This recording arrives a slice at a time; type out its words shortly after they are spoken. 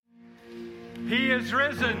He is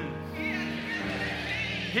risen.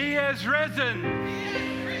 He is risen.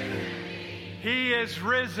 He is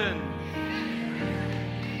risen.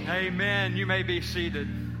 Amen. You may be seated.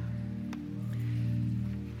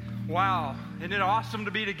 Wow. Isn't it awesome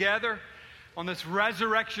to be together on this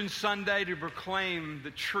Resurrection Sunday to proclaim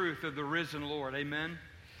the truth of the risen Lord? Amen.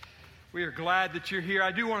 We are glad that you're here.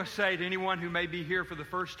 I do want to say to anyone who may be here for the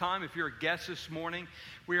first time, if you're a guest this morning,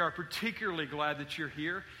 we are particularly glad that you're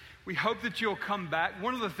here. We hope that you'll come back.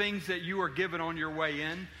 One of the things that you are given on your way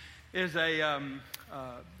in is a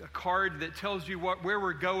card that tells you where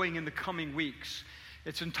we're going in the coming weeks.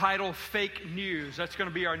 It's entitled Fake News. That's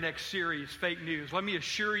going to be our next series, Fake News. Let me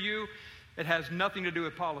assure you, it has nothing to do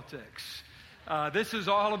with politics. This is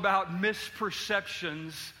all about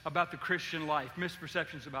misperceptions about the Christian life,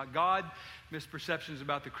 misperceptions about God, misperceptions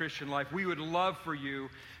about the Christian life. We would love for you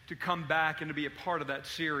to come back and to be a part of that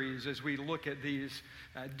series as we look at these,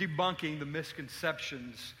 debunking the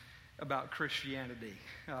misconceptions about Christianity.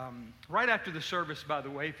 Right after the service, by the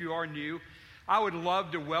way, if you are new, I would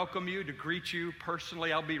love to welcome you, to greet you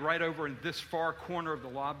personally. I'll be right over in this far corner of the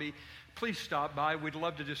lobby. Please stop by. We'd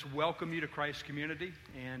love to just welcome you to Christ Community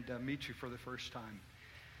and meet you for the first time.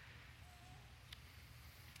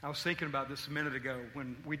 I was thinking about this a minute ago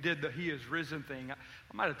when we did the He is Risen thing. I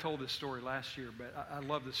might have told this story last year, but I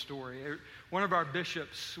love this story. One of our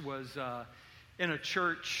bishops was in a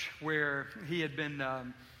church where he had been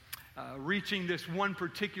reaching this one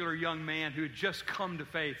particular young man who had just come to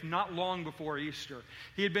faith not long before Easter.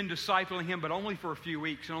 He had been discipling him, but only for a few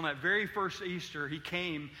weeks. And on that very first Easter, he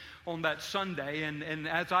came on that Sunday. And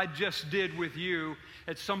as I just did with you,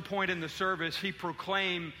 at some point in the service, he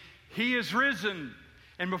proclaimed, "He is risen."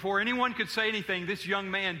 And before anyone could say anything, this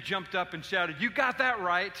young man jumped up and shouted, "You got that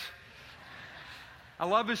right." I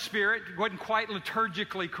love his spirit. It wasn't quite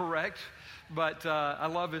liturgically correct, but I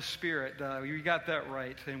love his spirit. You got that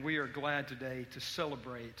right. And we are glad today to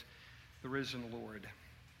celebrate the risen Lord.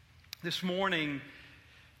 This morning,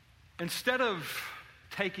 instead of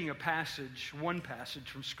taking one passage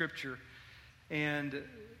from Scripture, and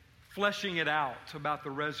fleshing it out about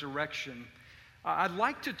the resurrection, I'd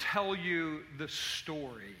like to tell you the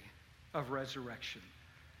story of resurrection.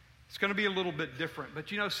 It's going to be a little bit different, but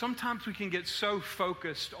sometimes we can get so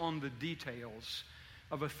focused on the details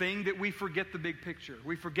of a thing that we forget the big picture.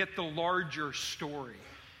 We forget the larger story.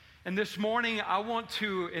 And this morning, I want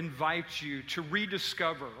to invite you to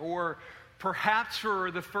rediscover, or perhaps for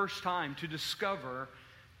the first time, to discover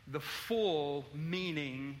the full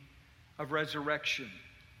meaning of resurrection.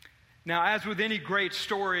 Now, as with any great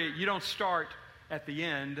story, you don't start at the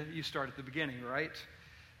end, you start at the beginning, right?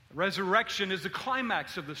 Resurrection is the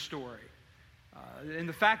climax of the story. And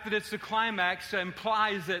the fact that it's the climax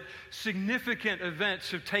implies that significant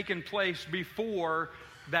events have taken place before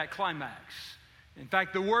that climax. In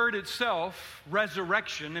fact, the word itself,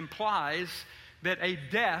 resurrection, implies that a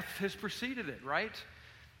death has preceded it, right?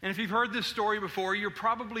 And if you've heard this story before, you're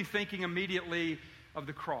probably thinking immediately of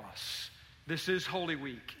the cross. This is Holy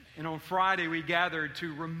Week. And on Friday, we gathered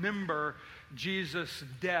to remember Jesus'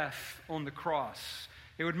 death on the cross.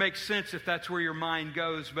 It would make sense if that's where your mind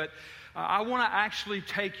goes, but I want to actually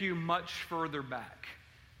take you much further back.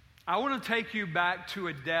 I want to take you back to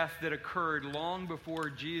a death that occurred long before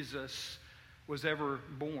Jesus was ever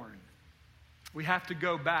born. We have to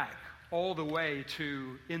go back all the way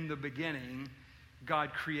to, in the beginning,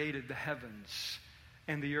 God created the heavens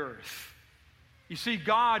and the earth. You see,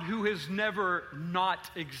 God, who has never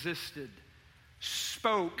not existed,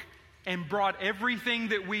 spoke and brought everything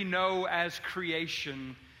that we know as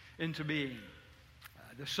creation into being.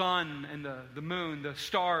 The sun and the moon, the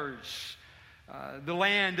stars, the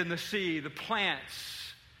land and the sea, the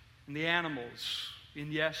plants and the animals,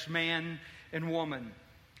 and yes, man and woman.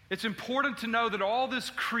 It's important to know that all this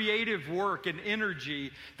creative work and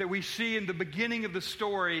energy that we see in the beginning of the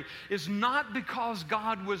story is not because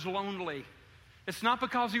God was lonely. It's not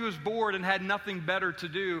because he was bored and had nothing better to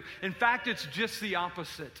do. In fact, it's just the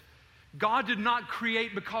opposite. God did not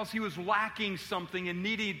create because he was lacking something and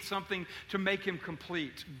needed something to make him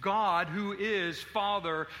complete. God, who is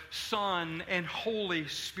Father, Son, and Holy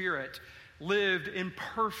Spirit, lived in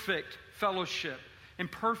perfect fellowship, in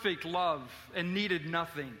perfect love, and needed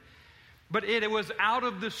nothing. But it was out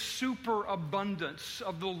of the superabundance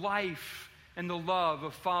of the life and the love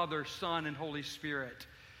of Father, Son, and Holy Spirit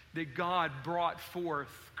that God brought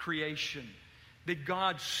forth creation, that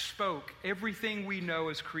God spoke everything we know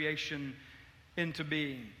as creation into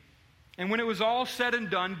being. And when it was all said and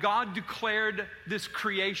done, God declared this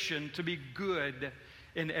creation to be good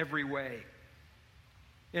in every way.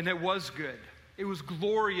 And it was good. It was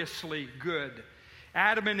gloriously good.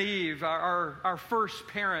 Adam and Eve, our first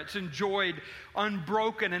parents, enjoyed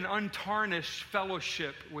unbroken and untarnished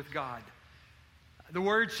fellowship with God. The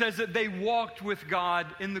Word says that they walked with God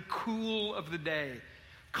in the cool of the day,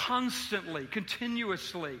 constantly,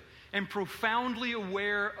 continuously, and profoundly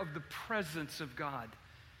aware of the presence of God.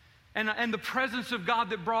 And the presence of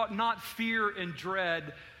God that brought not fear and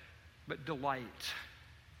dread, but delight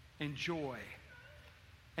and joy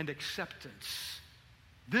and acceptance.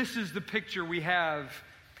 This is the picture we have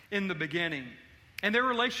in the beginning. And their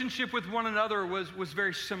relationship with one another was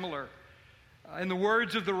very similar. In the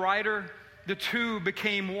words of the writer, the two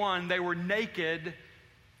became one. They were naked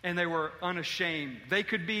and they were unashamed. They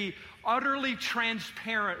could be utterly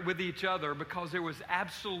transparent with each other because there was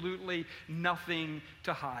absolutely nothing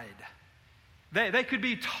to hide. They could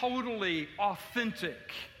be totally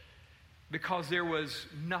authentic because there was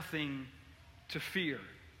nothing to fear.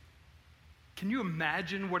 Can you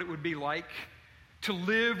imagine what it would be like to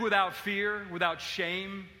live without fear, without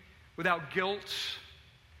shame, without guilt,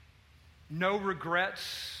 no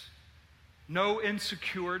regrets, no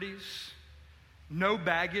insecurities, no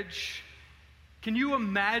baggage? Can you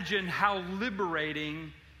imagine how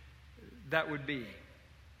liberating that would be?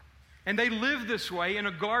 And they lived this way in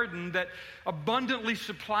a garden that abundantly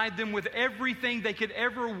supplied them with everything they could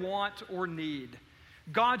ever want or need.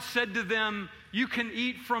 God said to them, you can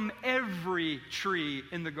eat from every tree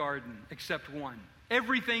in the garden except one.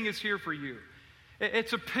 Everything is here for you.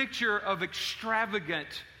 It's a picture of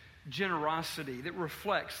extravagant generosity that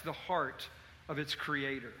reflects the heart of its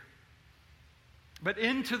creator. But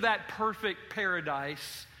into that perfect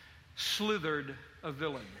paradise slithered a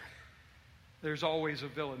villain. There's always a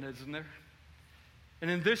villain, isn't there?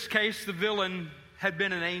 And in this case, the villain had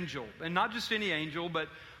been an angel. And not just any angel, but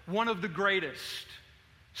one of the greatest.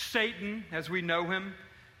 Satan, as we know him,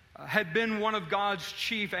 had been one of God's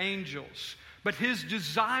chief angels. But his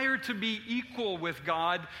desire to be equal with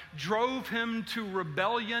God drove him to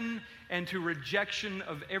rebellion and to rejection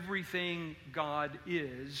of everything God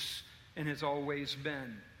is and has always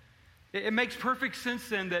been. It makes perfect sense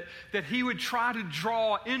then that he would try to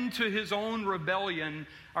draw into his own rebellion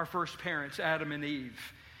our first parents, Adam and Eve.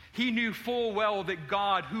 He knew full well that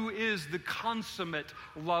God, who is the consummate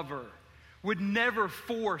lover, would never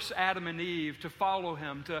force Adam and Eve to follow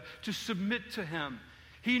him, to submit to him.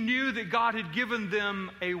 He knew that God had given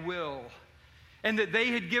them a will, and that they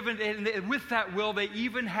had given, and with that will, they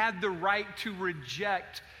even had the right to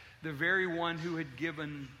reject the very one who had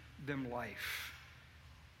given them life.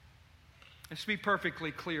 Let's be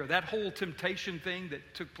perfectly clear. That whole temptation thing that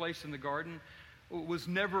took place in the garden was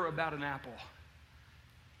never about an apple.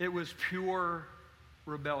 It was pure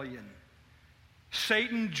rebellion.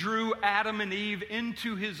 Satan drew Adam and Eve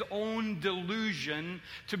into his own delusion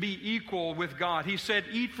to be equal with God. He said,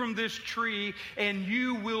 eat from this tree and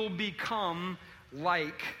you will become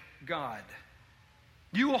like God.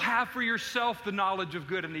 You will have for yourself the knowledge of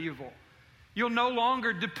good and evil. You'll no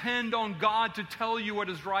longer depend on God to tell you what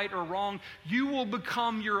is right or wrong. You will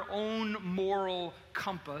become your own moral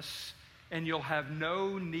compass, and you'll have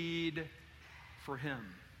no need for him.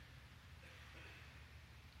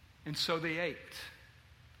 And so they ate.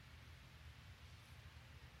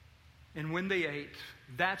 And when they ate,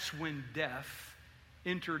 that's when death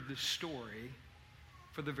entered the story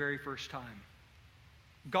for the very first time.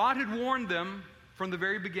 God had warned them from the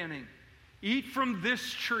very beginning, eat from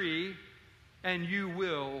this tree and you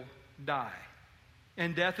will die.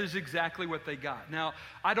 And death is exactly what they got. Now,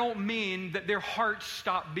 I don't mean that their hearts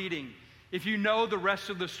stopped beating. If you know the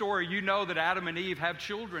rest of the story, you know that Adam and Eve have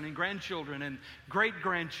children and grandchildren and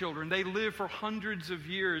great-grandchildren. They live for hundreds of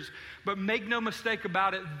years. But make no mistake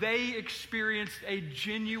about it, they experienced a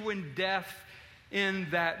genuine death in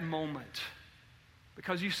that moment.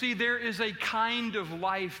 Because you see, there is a kind of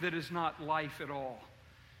life that is not life at all.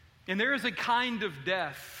 And there is a kind of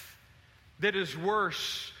death that is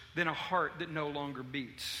worse than a heart that no longer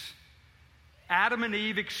beats. Adam and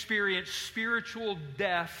Eve experienced spiritual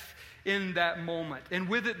death in that moment, and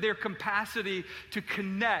with it their capacity to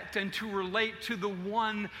connect and to relate to the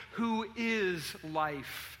one who is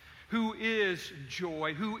life, who is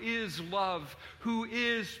joy, who is love, who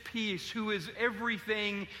is peace, who is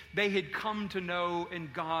everything they had come to know in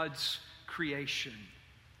God's creation.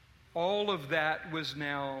 All of that was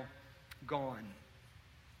now gone.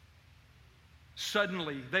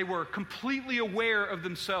 Suddenly, they were completely aware of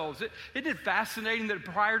themselves. Isn't it fascinating that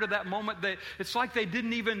prior to that moment, it's like they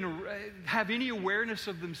didn't even have any awareness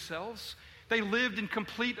of themselves? They lived in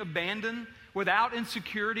complete abandon, without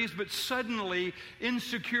insecurities, but suddenly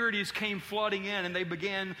insecurities came flooding in, and they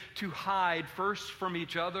began to hide first from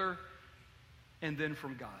each other and then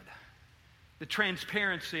from God. The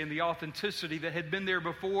transparency and the authenticity that had been there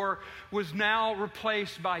before was now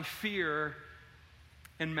replaced by fear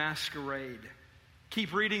and masquerade.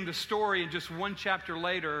 Keep reading the story, and just one chapter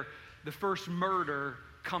later, the first murder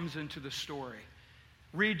comes into the story.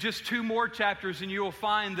 Read just 2 more chapters and you will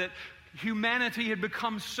find that humanity had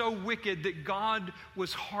become so wicked that God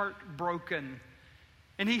was heartbroken.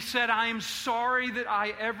 And he said, I am sorry that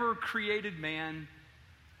I ever created man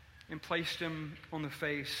and placed him on the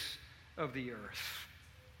face of the earth.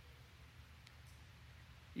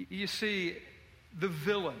 You see, the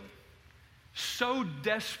villain so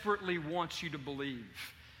desperately wants you to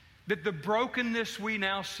believe that the brokenness we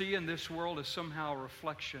now see in this world is somehow a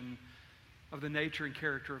reflection of the nature and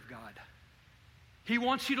character of God. He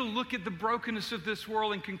wants you to look at the brokenness of this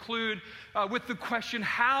world and conclude with the question,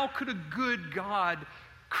 how could a good God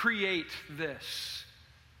create this?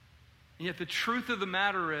 And yet the truth of the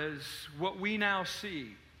matter is, what we now see,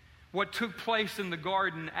 what took place in the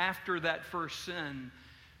garden after that first sin,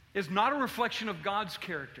 is not a reflection of God's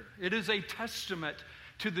character. It is a testament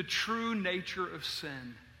to the true nature of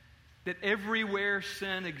sin. That everywhere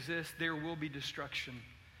sin exists, there will be destruction.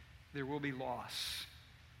 There will be loss.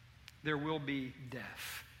 There will be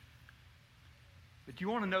death. But do you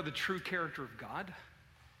want to know the true character of God?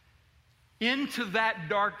 Into that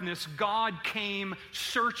darkness, God came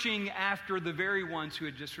searching after the very ones who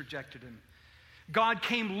had just rejected him. God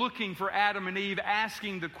came looking for Adam and Eve,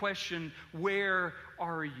 asking the question, where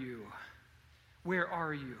are you? Where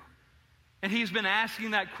are you? And he's been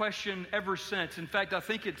asking that question ever since. In fact, I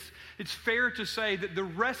think it's fair to say that the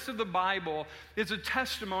rest of the Bible is a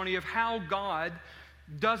testimony of how God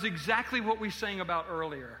does exactly what we sang about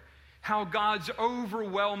earlier. How God's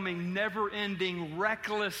overwhelming, never-ending,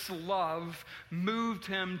 reckless love moved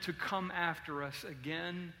him to come after us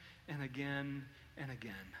again and again and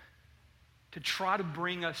again. To try to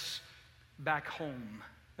bring us back home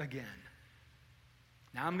again.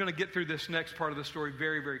 Now, I'm going to get through this next part of the story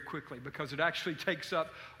very, very quickly because it actually takes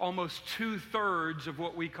up almost 2/3 of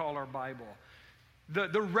what we call our Bible.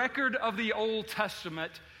 The record of the Old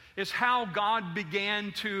Testament is how God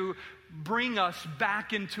began to bring us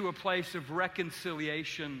back into a place of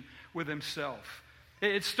reconciliation with himself.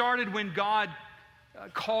 It started when God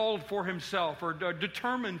called for himself or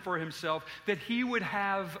determined for himself that he would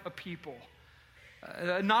have a people.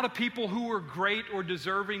 Not a people who were great or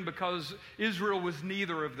deserving, because Israel was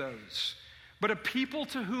neither of those, but a people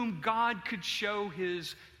to whom God could show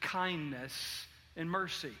his kindness and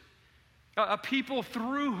mercy. A people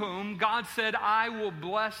through whom God said, I will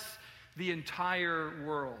bless the entire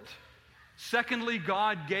world. Secondly,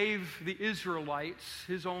 God gave the Israelites,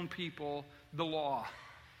 his own people, the law.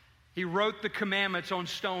 He wrote the commandments on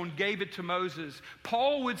stone, gave it to Moses.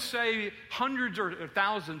 Paul would say hundreds or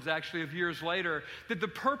thousands actually of years later that the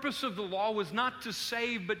purpose of the law was not to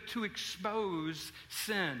save but to expose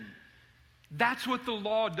sin. That's what the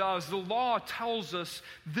law does. The law tells us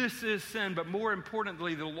this is sin, but more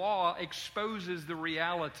importantly, the law exposes the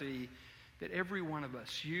reality that every one of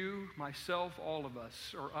us, you, myself, all of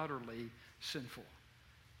us, are utterly sinful.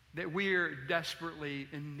 That we are desperately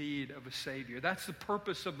in need of a Savior. That's the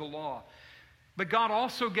purpose of the law. But God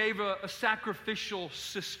also gave a sacrificial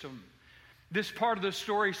system. This part of the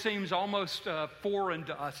story seems almost foreign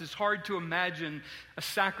to us. It's hard to imagine a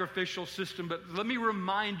sacrificial system, but let me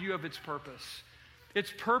remind you of its purpose.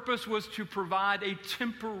 Its purpose was to provide a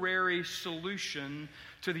temporary solution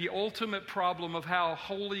to the ultimate problem of how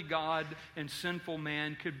holy God and sinful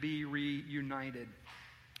man could be reunited.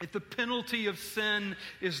 If the penalty of sin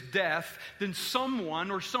is death, then someone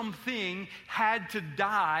or something had to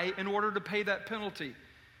die in order to pay that penalty.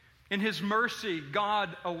 In his mercy,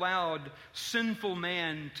 God allowed sinful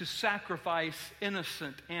man to sacrifice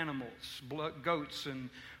innocent animals, goats and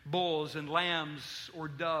bulls and lambs or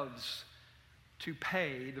doves, to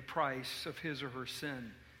pay the price of his or her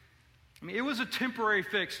sin. I mean, it was a temporary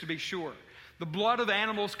fix, to be sure. The blood of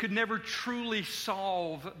animals could never truly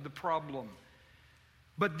solve the problem.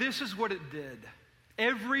 But this is what it did.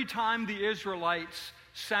 Every time the Israelites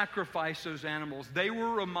sacrificed those animals, they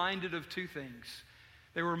were reminded of 2 things.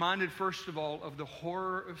 They were reminded, first of all, of the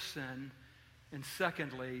horror of sin, and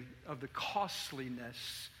secondly, of the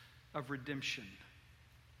costliness of redemption.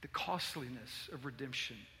 The costliness of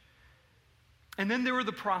redemption. And then there were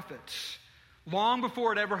the prophets. Long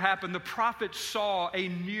before it ever happened, the prophets saw a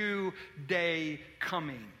new day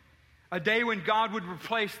coming. A day when God would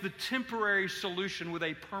replace the temporary solution with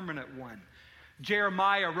a permanent one.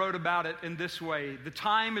 Jeremiah wrote about it in this way: the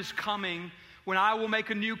time is coming when I will make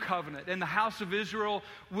a new covenant in the house of Israel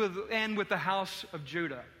and with the house of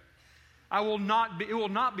Judah. It will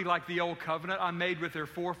not be like the old covenant I made with their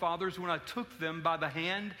forefathers when I took them by the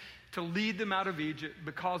hand to lead them out of Egypt,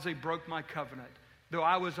 because they broke my covenant, though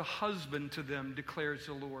I was a husband to them, declares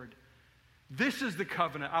the Lord. This is the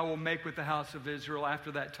covenant I will make with the house of Israel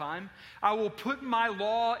after that time. I will put my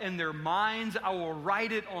law in their minds. I will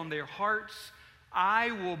write it on their hearts.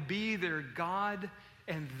 I will be their God,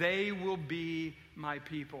 and they will be my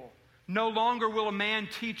people. No longer will a man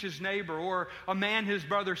teach his neighbor, or a man his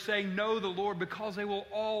brother, saying, know the Lord, because they will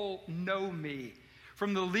all know me,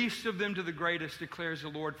 from the least of them to the greatest, declares the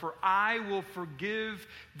Lord. For I will forgive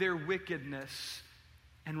their wickedness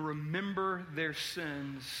and remember their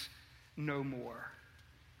sins no more.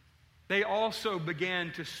 They also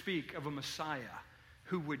began to speak of a Messiah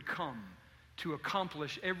who would come to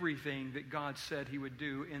accomplish everything that God said he would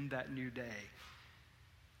do in that new day.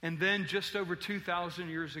 And then just over 2,000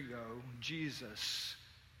 years ago, Jesus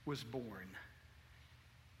was born.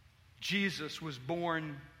 Jesus was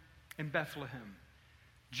born in Bethlehem.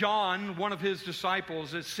 John, one of his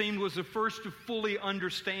disciples, it seemed was the first to fully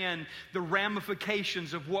understand the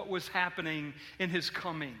ramifications of what was happening in his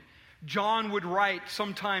coming. John would write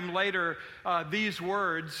sometime later these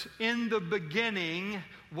words, in the beginning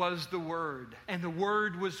was the Word, and the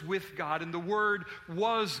Word was with God, and the Word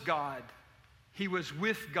was God. He was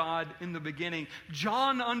with God in the beginning.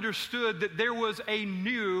 John understood that there was a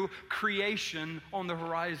new creation on the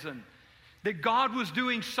horizon, that God was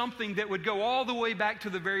doing something that would go all the way back to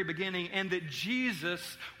the very beginning, and that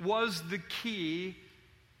Jesus was the key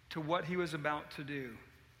to what he was about to do.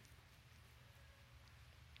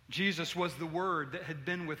 Jesus was the Word that had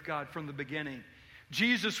been with God from the beginning.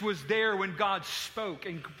 Jesus was there when God spoke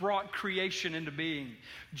and brought creation into being.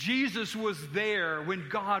 Jesus was there when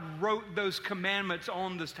God wrote those commandments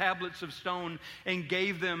on the tablets of stone and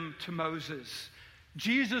gave them to Moses.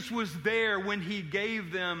 Jesus was there when he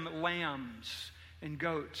gave them lambs and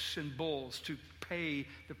goats and bulls to pay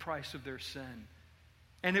the price of their sin.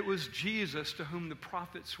 And it was Jesus to whom the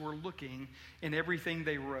prophets were looking in everything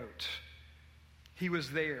they wrote. He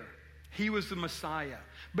was there. He was the Messiah.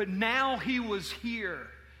 But now he was here.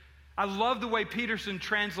 I love the way Peterson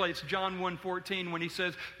translates John 1:14 when he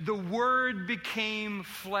says, the Word became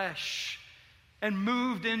flesh and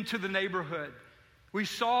moved into the neighborhood. We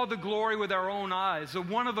saw the glory with our own eyes, a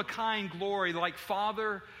one-of-a-kind glory, like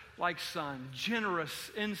Father, like Son,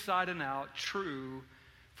 generous inside and out, true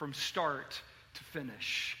from start to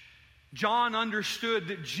finish. John understood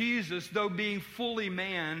that Jesus, though being fully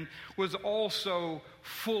man, was also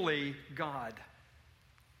fully God.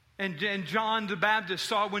 And John the Baptist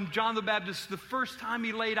saw, when John the Baptist, the first time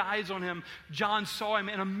he laid eyes on him, John saw him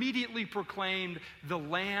and immediately proclaimed, the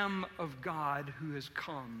Lamb of God who has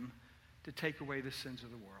come to take away the sins of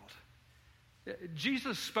the world.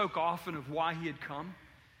 Jesus spoke often of why he had come.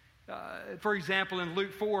 For example, in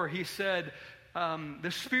Luke 4, he said,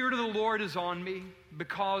 the Spirit of the Lord is on me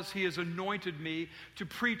because he has anointed me to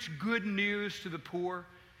preach good news to the poor.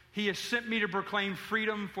 He has sent me to proclaim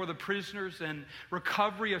freedom for the prisoners and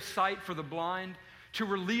recovery of sight for the blind, to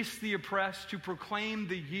release the oppressed, to proclaim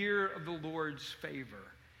the year of the Lord's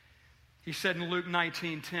favor. He said in Luke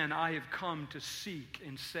 19:10, I have come to seek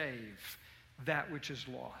and save that which is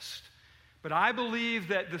lost. But I believe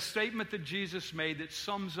that the statement that Jesus made that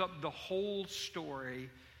sums up the whole story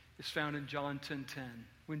is found in John 10:10,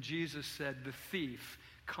 when Jesus said, the thief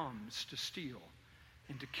comes to steal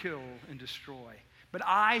and to kill and destroy. But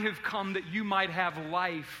I have come that you might have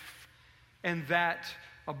life, and that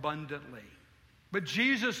abundantly. But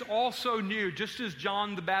Jesus also knew, just as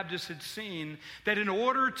John the Baptist had seen, that in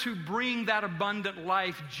order to bring that abundant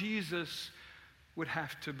life, Jesus would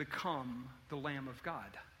have to become the Lamb of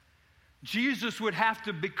God. Jesus would have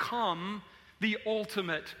to become the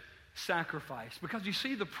ultimate sacrifice. Because you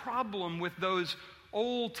see, the problem with those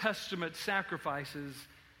Old Testament sacrifices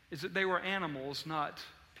is that they were animals, not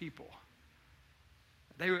people.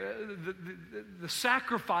 The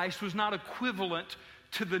sacrifice was not equivalent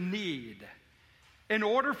to the need. In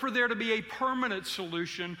order for there to be a permanent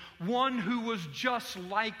solution, one who was just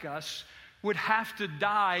like us would have to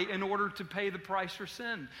die in order to pay the price for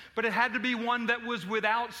sin. But it had to be one that was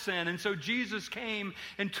without sin. And so Jesus came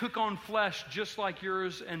and took on flesh just like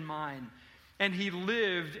yours and mine. And he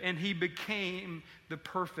lived and he became the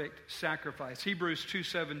perfect sacrifice. Hebrews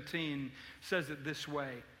 2:17 says it this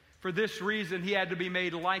way. For this reason, he had to be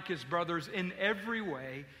made like his brothers in every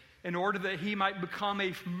way, in order that he might become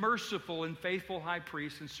a merciful and faithful high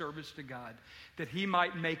priest in service to God, that he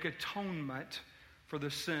might make atonement for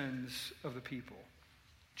the sins of the people.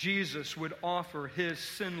 Jesus would offer his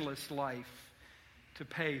sinless life to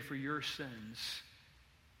pay for your sins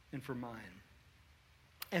and for mine.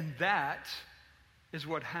 And that is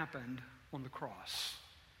what happened on the cross.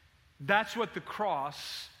 That's what the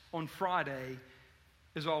cross on Friday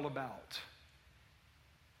is all about.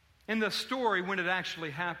 In the story, when it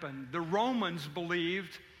actually happened, the Romans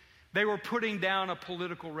believed they were putting down a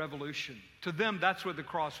political revolution. To them, that's what the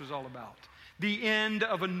cross was all about. The end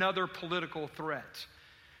of another political threat.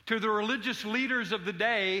 To the religious leaders of the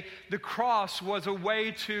day, the cross was a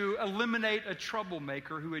way to eliminate a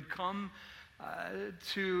troublemaker who had come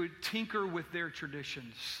to tinker with their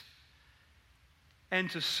traditions. And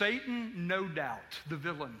to Satan, no doubt, the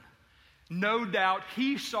villain, no doubt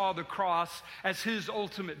he saw the cross as his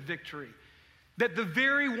ultimate victory. That the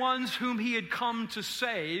very ones whom he had come to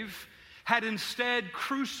save had instead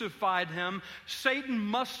crucified him. Satan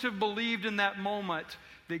must have believed in that moment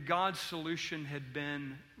that God's solution had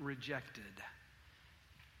been rejected.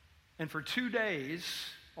 And for 2 days,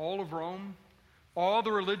 all of Rome, all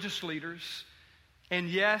the religious leaders, and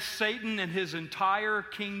yes, Satan and his entire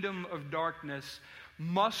kingdom of darkness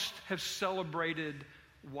must have celebrated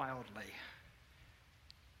wildly.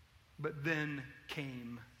 But then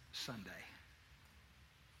came Sunday.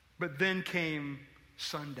 But then came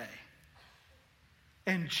Sunday.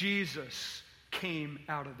 And Jesus came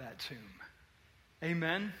out of that tomb.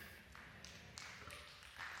 Amen?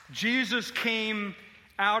 Jesus came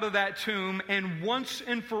out of that tomb and once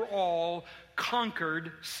and for all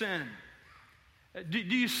conquered sin. Do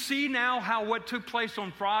you see now how what took place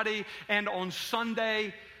on Friday and on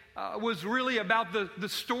Sunday was really about the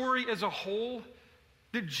story as a whole?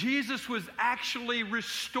 That Jesus was actually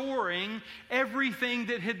restoring everything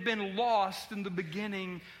that had been lost in the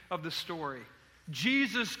beginning of the story.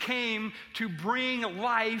 Jesus came to bring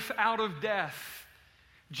life out of death.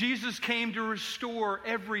 Jesus came to restore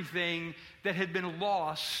everything that had been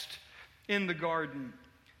lost in the garden.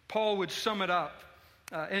 Paul would sum it up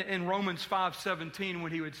in Romans 5:17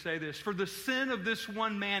 when he would say this: "For the sin of this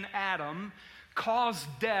one man, Adam, caused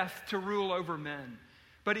death to rule over men.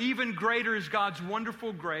 But even greater is God's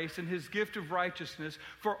wonderful grace and his gift of righteousness.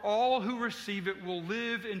 For all who receive it will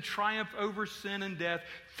live in triumph over sin and death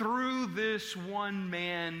through this one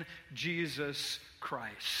man, Jesus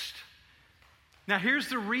Christ." Now here's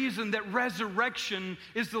the reason that resurrection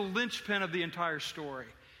is the linchpin of the entire story.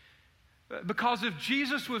 Because if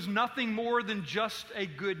Jesus was nothing more than just a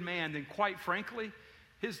good man, then quite frankly,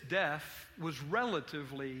 his death was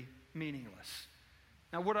relatively meaningless.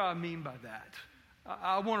 Now what do I mean by that?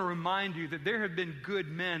 I want to remind you that there have been good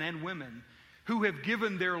men and women who have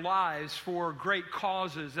given their lives for great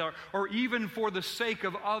causes or even for the sake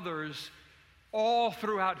of others all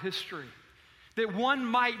throughout history. That one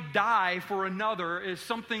might die for another is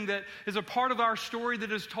something that is a part of our story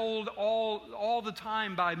that is told all the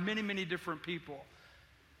time by many, many different people.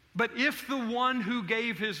 But if the one who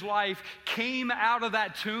gave his life came out of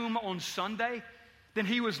that tomb on Sunday, then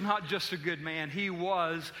he was not just a good man. He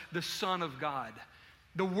was the Son of God.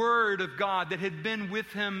 The Word of God that had been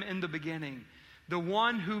with him in the beginning. The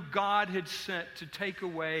one who God had sent to take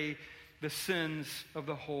away the sins of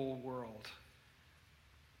the whole world.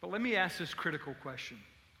 But let me ask this critical question.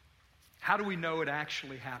 How do we know it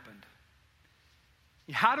actually happened?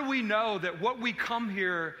 How do we know that what we come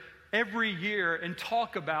here every year and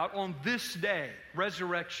talk about on this day,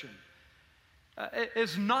 resurrection,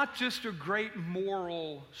 is not just a great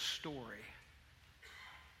moral story?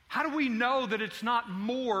 How do we know that it's not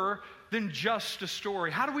more than just a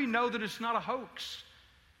story? How do we know that it's not a hoax?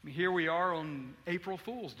 I mean, here we are on April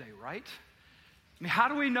Fool's Day, right? I mean, how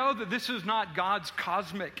do we know that this is not God's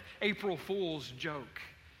cosmic April Fool's joke?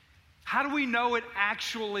 How do we know it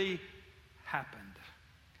actually happened?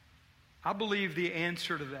 I believe the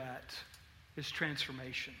answer to that is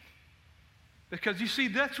transformation. Because you see,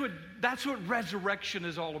 that's what resurrection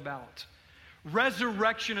is all about.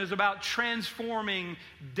 Resurrection is about transforming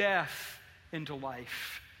death into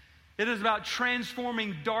life. It is about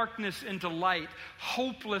transforming darkness into light,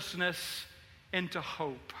 hopelessness into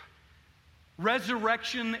hope.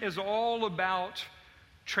 Resurrection is all about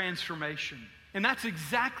transformation. And that's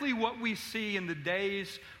exactly what we see in the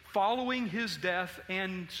days following his death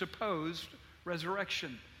and supposed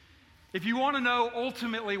resurrection. If you want to know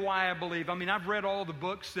ultimately why I believe, I've read all the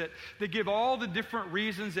books that give all the different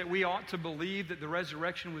reasons that we ought to believe that the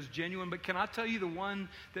resurrection was genuine, but can I tell you the one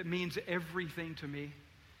that means everything to me?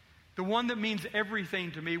 The one that means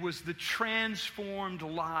everything to me was the transformed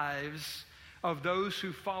lives of those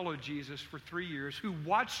who followed Jesus for 3 years, who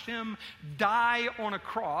watched him die on a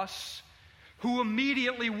cross, who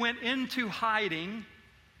immediately went into hiding,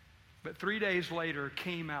 but 3 days later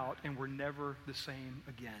came out and were never the same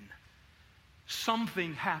again.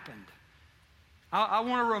 Something happened. I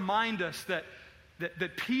want to remind us that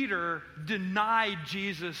that Peter denied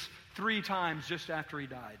Jesus 3 times just after he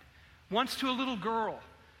died. Once to a little girl.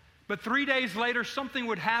 But 3 days later, something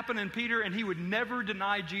would happen in Peter, and he would never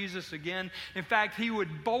deny Jesus again. In fact, he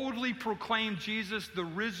would boldly proclaim Jesus, the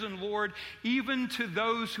risen Lord, even to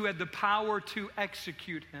those who had the power to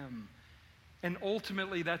execute him. And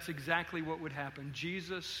ultimately, that's exactly what would happen.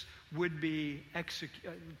 Peter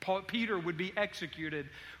would be executed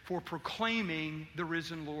for proclaiming the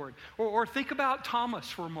risen Lord. Or think about Thomas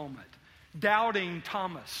for a moment. Doubting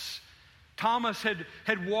Thomas. Thomas had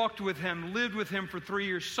walked with him, lived with him for 3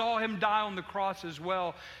 years, saw him die on the cross as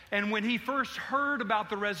well. And when he first heard about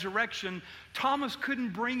the resurrection, Thomas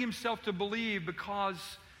couldn't bring himself to believe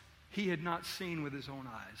because he had not seen with his own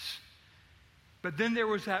eyes. But then there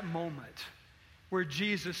was that moment where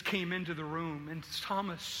Jesus came into the room and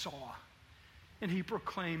Thomas saw, and he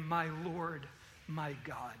proclaimed, "My Lord, my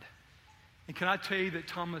God." And can I tell you that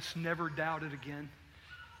Thomas never doubted again?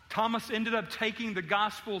 Thomas ended up taking the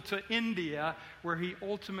gospel to India, where he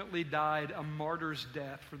ultimately died a martyr's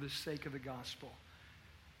death for the sake of the gospel.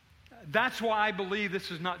 That's why I believe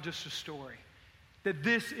this is not just a story, that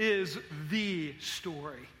this is the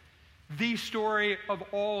story of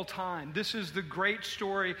all time. This is the great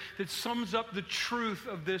story that sums up the truth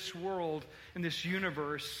of this world and this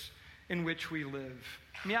universe in which we live.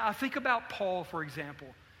 I think about Paul, for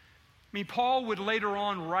example. Paul would later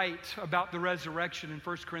on write about the resurrection in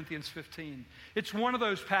 1 Corinthians 15. It's one of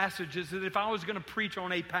those passages that if I was going to preach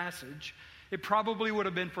on a passage, it probably would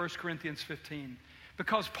have been 1 Corinthians 15.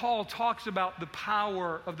 Because Paul talks about the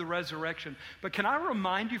power of the resurrection. But can I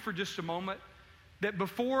remind you for just a moment that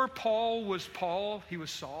before Paul, he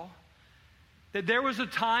was Saul? That there was a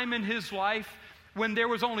time in his life when there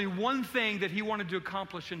was only one thing that he wanted to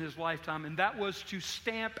accomplish in his lifetime, and that was to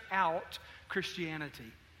stamp out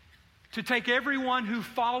Christianity. To take everyone who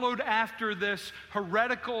followed after this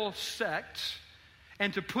heretical sect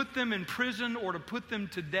and to put them in prison or to put them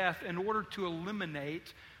to death in order to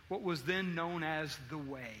eliminate what was then known as the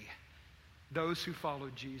way, those who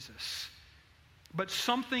followed Jesus. But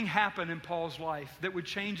something happened in Paul's life that would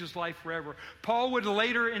change his life forever. Paul would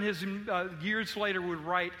later, in his years later, would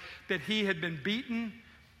write that he had been beaten,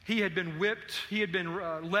 he had been whipped, he had been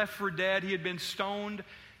left for dead, he had been stoned,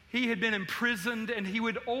 he had been imprisoned, and he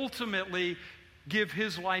would ultimately give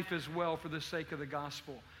his life as well for the sake of the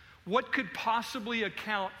gospel. What could possibly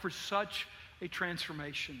account for such a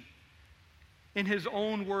transformation? In his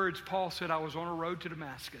own words, Paul said, "I was on a road to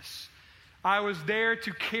Damascus. I was there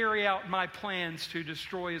to carry out my plans to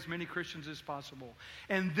destroy as many Christians as possible.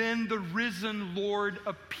 And then the risen Lord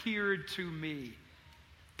appeared to me."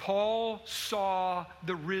 Paul saw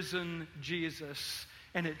the risen Jesus,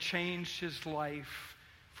 and it changed his life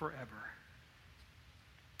forever.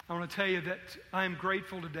 I want to tell you that I am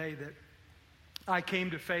grateful today that I came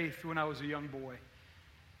to faith when I was a young boy.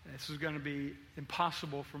 This is going to be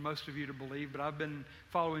impossible for most of you to believe, but I've been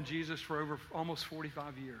following Jesus for over almost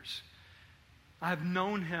 45 years. I've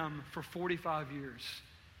known him for 45 years,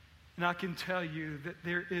 and I can tell you that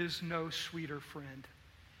there is no sweeter friend.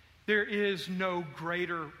 There is no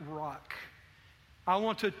greater rock. I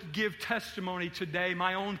want to give testimony today,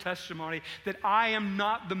 my own testimony, that I am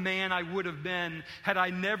not the man I would have been had I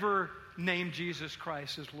never named Jesus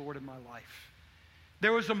Christ as Lord in my life.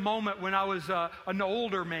 There was a moment when I was an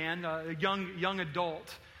older man, a young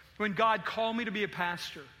adult, when God called me to be a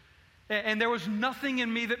pastor. And there was nothing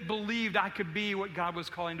in me that believed I could be what God was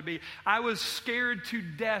calling to be. I was scared to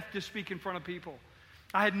death to speak in front of people.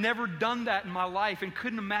 I had never done that in my life and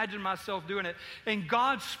couldn't imagine myself doing it. And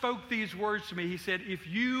God spoke these words to me. He said, "If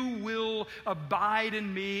you will abide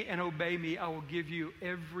in me and obey me, I will give you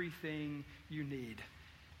everything you need."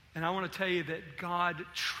 And I want to tell you that God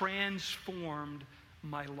transformed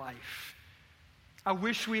my life. I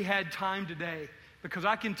wish we had time today, because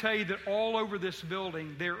I can tell you that all over this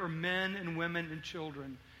building, there are men and women and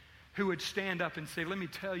children who would stand up and say, "Let me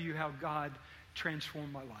tell you how God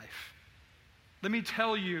transformed my life. Let me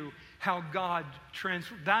tell you how God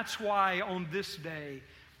transformed." That's why on this day,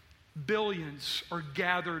 billions are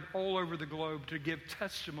gathered all over the globe to give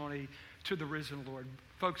testimony to the risen Lord.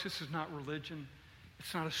 Folks, this is not religion.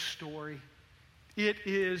 It's not a story. It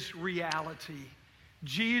is reality.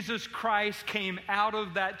 Jesus Christ came out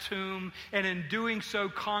of that tomb, and in doing so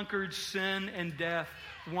conquered sin and death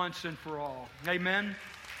once and for all. Amen?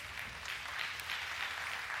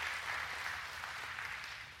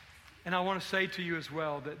 And I want to say to you as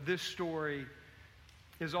well that this story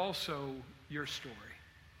is also your story.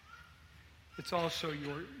 It's also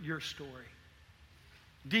your story.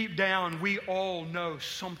 Deep down, we all know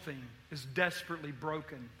something is desperately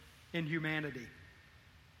broken in humanity.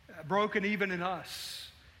 broken even in us.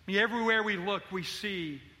 I mean, everywhere we look, we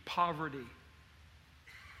see poverty,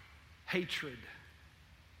 hatred,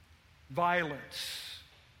 violence,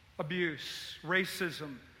 abuse,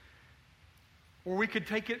 racism. Or we could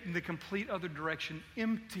take it in the complete other direction,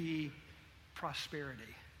 empty prosperity.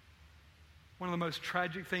 One of the most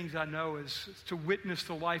tragic things I know is to witness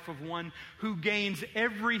the life of one who gains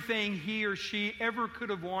everything he or she ever could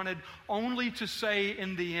have wanted, only to say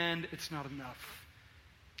in the end, it's not enough.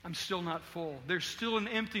 I'm still not full. There's still an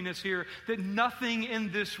emptiness here that nothing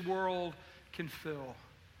in this world can fill.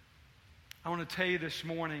 I want to tell you this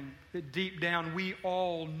morning that deep down we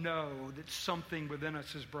all know that something within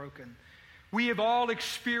us is broken. We have all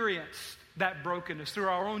experienced that brokenness through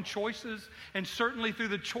our own choices and certainly through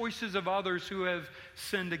the choices of others who have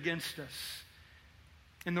sinned against us.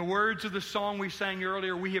 In the words of the song we sang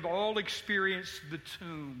earlier, we have all experienced the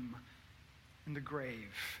tomb and the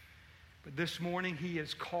grave. But this morning, He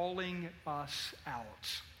is calling us out.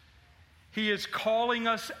 He is calling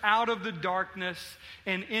us out of the darkness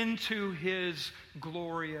and into His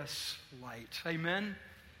glorious light. Amen?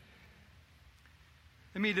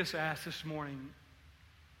 Let me just ask this morning,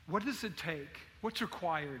 what does it take? What's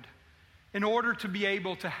required in order to be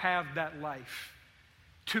able to have that life,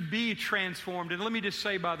 to be transformed? And let me just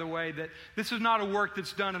say, by the way, that this is not a work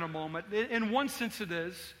that's done in a moment. In one sense it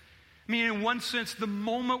is. I mean, in one sense, the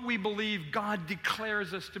moment we believe, God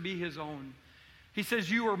declares us to be His own. He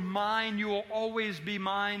says, you are mine, you will always be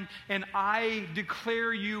mine, and I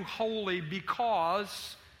declare you holy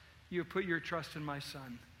because you have put your trust in my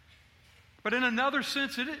Son. But in another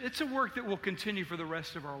sense, it's a work that will continue for the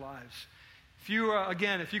rest of our lives.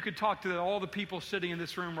 If you could talk to all the people sitting in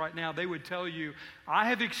this room right now, they would tell you, I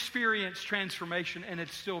have experienced transformation and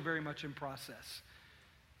it's still very much in process.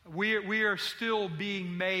 We are still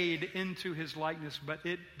being made into His likeness, but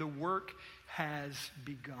the work has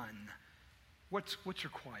begun. What's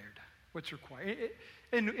required? What's required?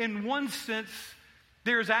 In one sense,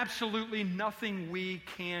 there's absolutely nothing we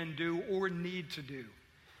can do or need to do.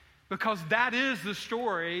 Because that is the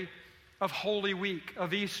story of Holy Week,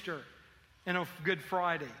 of Easter, and of Good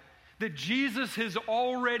Friday. That Jesus has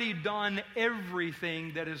already done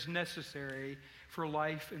everything that is necessary for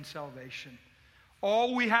life and salvation.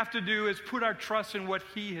 All we have to do is put our trust in what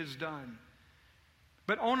He has done.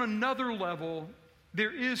 But on another level,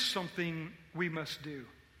 there is something we must do.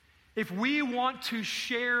 If we want to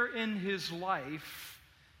share in His life,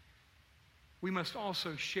 we must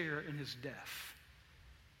also share in His death.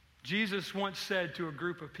 Jesus once said to a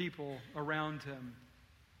group of people around Him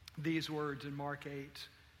these words in Mark 8,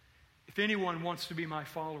 if anyone wants to be my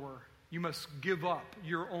follower, you must give up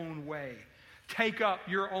your own way. Take up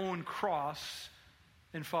your own cross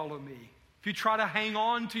and follow me. If you try to hang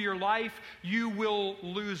on to your life, you will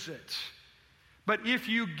lose it. But if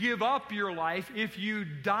you give up your life, if you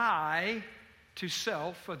die to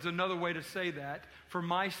self, that's another way to say that, for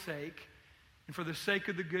my sake and for the sake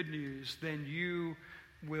of the good news, then you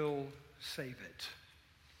will save it.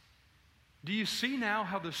 Do you see now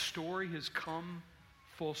how the story has come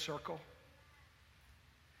full circle?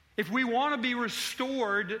 If we want to be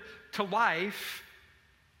restored to life,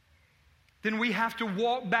 then we have to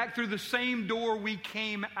walk back through the same door we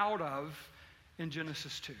came out of in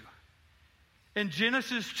Genesis 2. In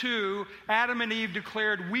Genesis 2, Adam and Eve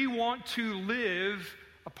declared, we want to live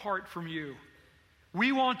apart from you.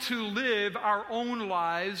 We want to live our own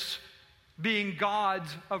lives being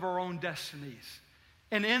gods of our own destinies.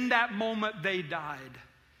 And in that moment, they died.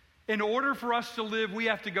 In order for us to live, we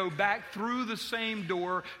have to go back through the same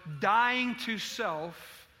door, dying to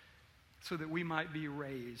self, so that we might be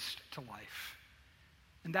raised to life.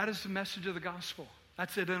 And that is the message of the gospel.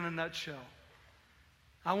 That's it in a nutshell.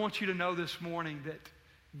 I want you to know this morning that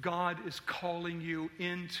God is calling you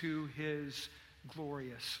into His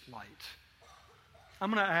glorious light.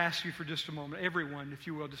 I'm going to ask you for just a moment, everyone, if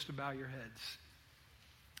you will, just to bow your heads.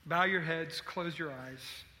 Bow your heads, close your eyes.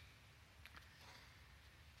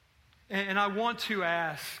 And I want to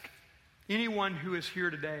ask anyone who is here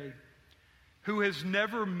today who has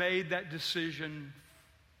never made that decision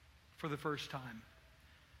for the first time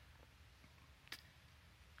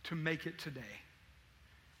to make it today.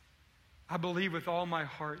 I believe with all my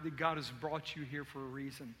heart that God has brought you here for a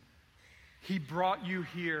reason. He brought you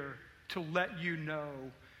here to let you know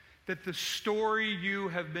that the story you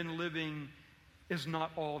have been living is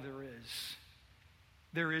not all there is.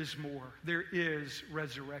 There is more. There is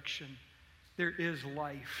resurrection. There is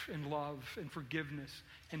life and love and forgiveness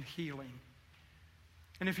and healing.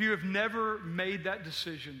 And if you have never made that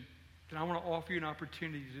decision, then I want to offer you an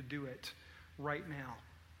opportunity to do it right now.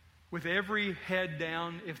 with every head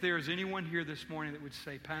down, if there is anyone here this morning that would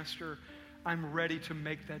say, Pastor, I'm ready to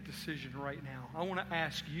make that decision right now, I want to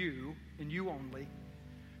ask you, and you only,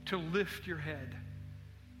 to lift your head.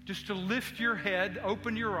 Just to lift your head,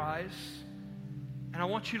 open your eyes, and I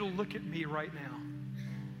want you to look at me right now.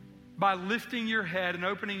 By lifting your head and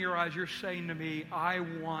opening your eyes, you're saying to me, I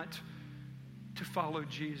want to follow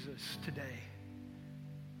Jesus today.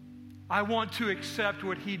 I want to accept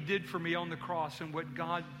what he did for me on the cross and what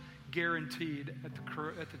God guaranteed at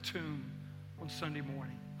the tomb on Sunday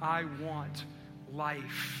morning. I want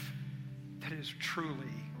life that is truly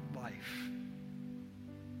life.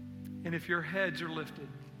 And if your heads are lifted,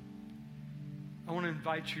 I want to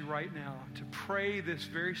invite you right now to pray this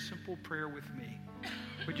very simple prayer with me.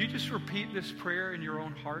 Would you just repeat this prayer in your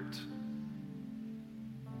own heart?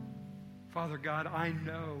 Father God, I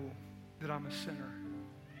know that I'm a sinner.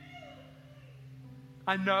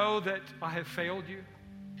 I know that I have failed you.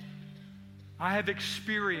 I have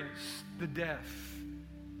experienced the death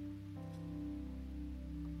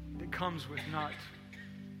that comes with not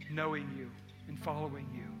knowing you and following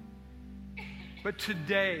you. But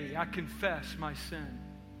today I confess my sin.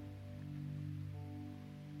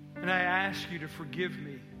 And I ask you to forgive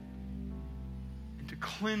me and to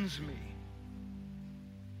cleanse me,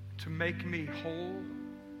 to make me whole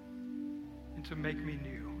and to make me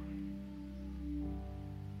new.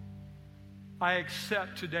 I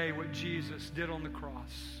accept today what Jesus did on the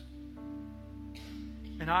cross.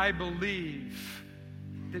 And I believe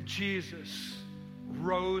that Jesus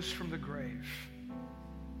rose from the grave.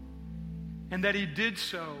 And that he did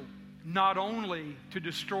so not only to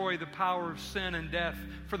destroy the power of sin and death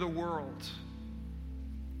for the world,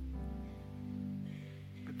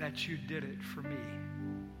 but that you did it for me.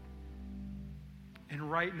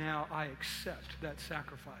 And right now, I accept that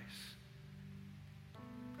sacrifice.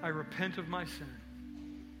 I repent of my sin.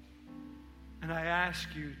 And I ask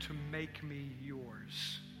you to make me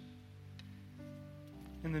yours.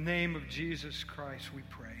 In the name of Jesus Christ, we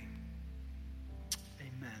pray.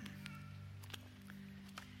 Amen.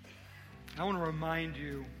 I want to remind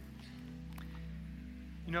you,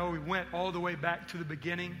 we went all the way back to the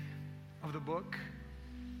beginning of the book,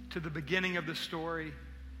 to the beginning of the story.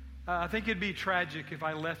 I think it'd be tragic if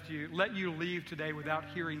I let you leave today without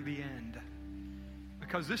hearing the end.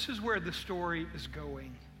 Because this is where the story is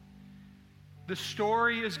going. The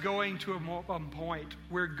story is going to a point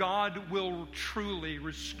where God will truly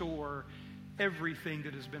restore everything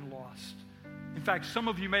that has been lost. In fact, some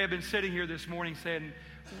of you may have been sitting here this morning saying,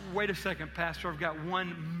 wait a second, Pastor, I've got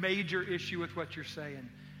one major issue with what you're saying.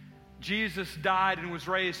 Jesus died and was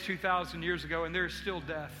raised 2,000 years ago, and there is still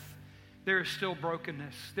death. There is still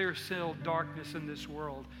brokenness. There is still darkness in this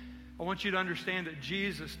world. I want you to understand that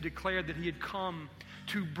Jesus declared that he had come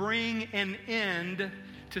to bring an end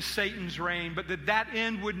to Satan's reign, but that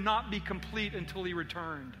end would not be complete until he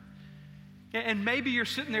returned. And maybe you're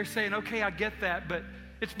sitting there saying, okay, I get that, but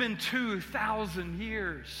it's been 2,000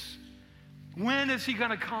 years. When is he going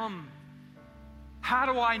to come?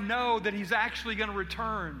 How do I know that he's actually going to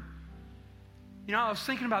return? I was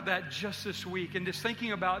thinking about that just this week and just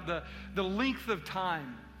thinking about the length of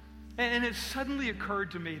time. And it suddenly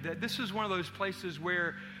occurred to me that this is one of those places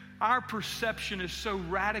where our perception is so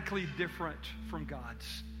radically different from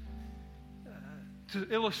God's. To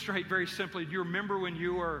illustrate very simply, do you remember when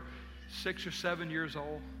you were 6 or 7 years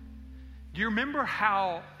old? Do you remember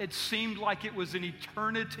how it seemed like it was an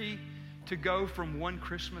eternity to go from one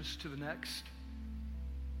Christmas to the next?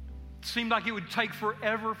 It seemed like it would take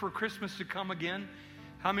forever for Christmas to come again.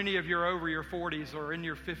 How many of you are over your 40s or in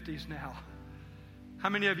your 50s now? How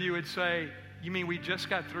many of you would say, you mean we just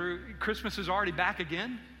got through? Christmas is already back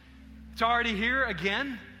again? It's already here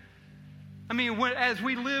again? I mean, as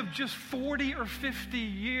we live just 40 or 50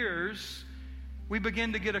 years, we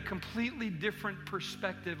begin to get a completely different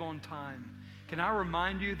perspective on time. Can I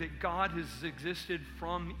remind you that God has existed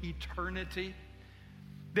from eternity?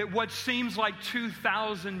 That what seems like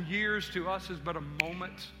 2,000 years to us is but a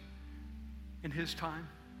moment in his time?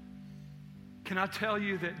 Can I tell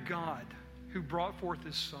you that God, who brought forth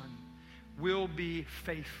his Son, will be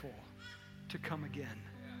faithful to come again?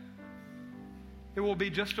 It will be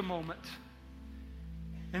just a moment.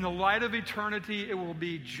 In the light of eternity, it will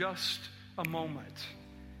be just a moment.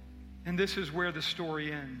 And this is where the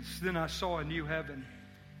story ends. Then I saw a new heaven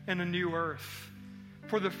and a new earth.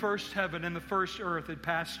 For the first heaven and the first earth had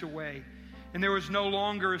passed away, and there was no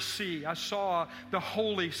longer a sea. I saw the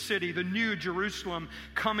holy city, the new Jerusalem,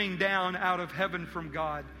 coming down out of heaven from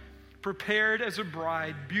God, prepared as a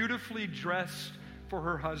bride, beautifully dressed for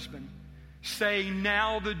her husband, saying,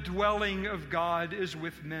 now the dwelling of God is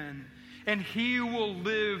with men, and he will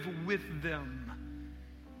live with them,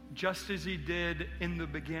 just as he did in the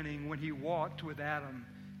beginning when he walked with Adam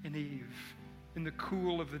and Eve in the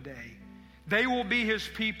cool of the day. They will be his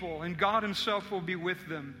people, and God himself will be with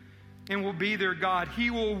them and will be their God. He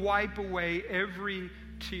will wipe away every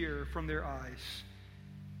tear from their eyes.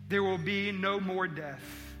 There will be no more death,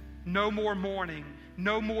 no more mourning,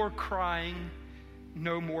 no more crying,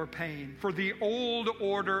 no more pain. For the old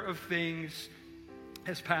order of things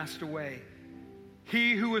has passed away.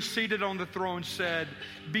 He who was seated on the throne said,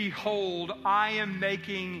 "Behold, I am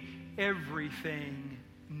making everything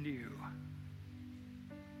new."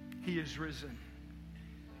 He is risen.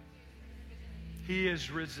 He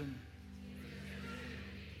is risen.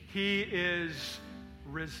 He is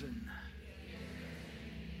risen.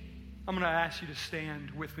 I'm going to ask you to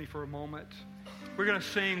stand with me for a moment. We're going to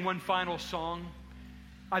sing one final song.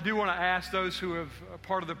 I do want to ask those who are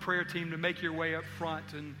part of the prayer team to make your way up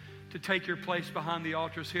front and to take your place behind the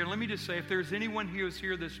altars here. Let me just say, if there's anyone who is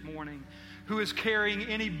here this morning who is carrying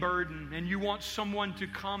any burden and you want someone to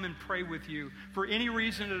come and pray with you for any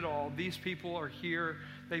reason at all, these people are here.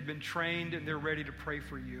 They've been trained and they're ready to pray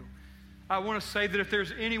for you. I want to say that if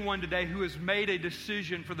there's anyone today who has made a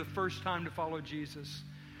decision for the first time to follow Jesus,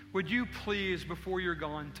 would you please, before you're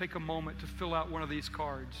gone, take a moment to fill out one of these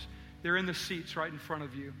cards. They're in the seats right in front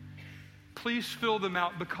of you. Please fill them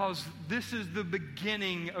out, because this is the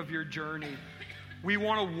beginning of your journey. We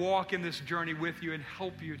want to walk in this journey with you and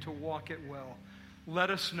help you to walk it well. Let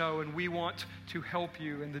us know, and we want to help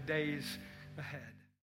you in the days ahead.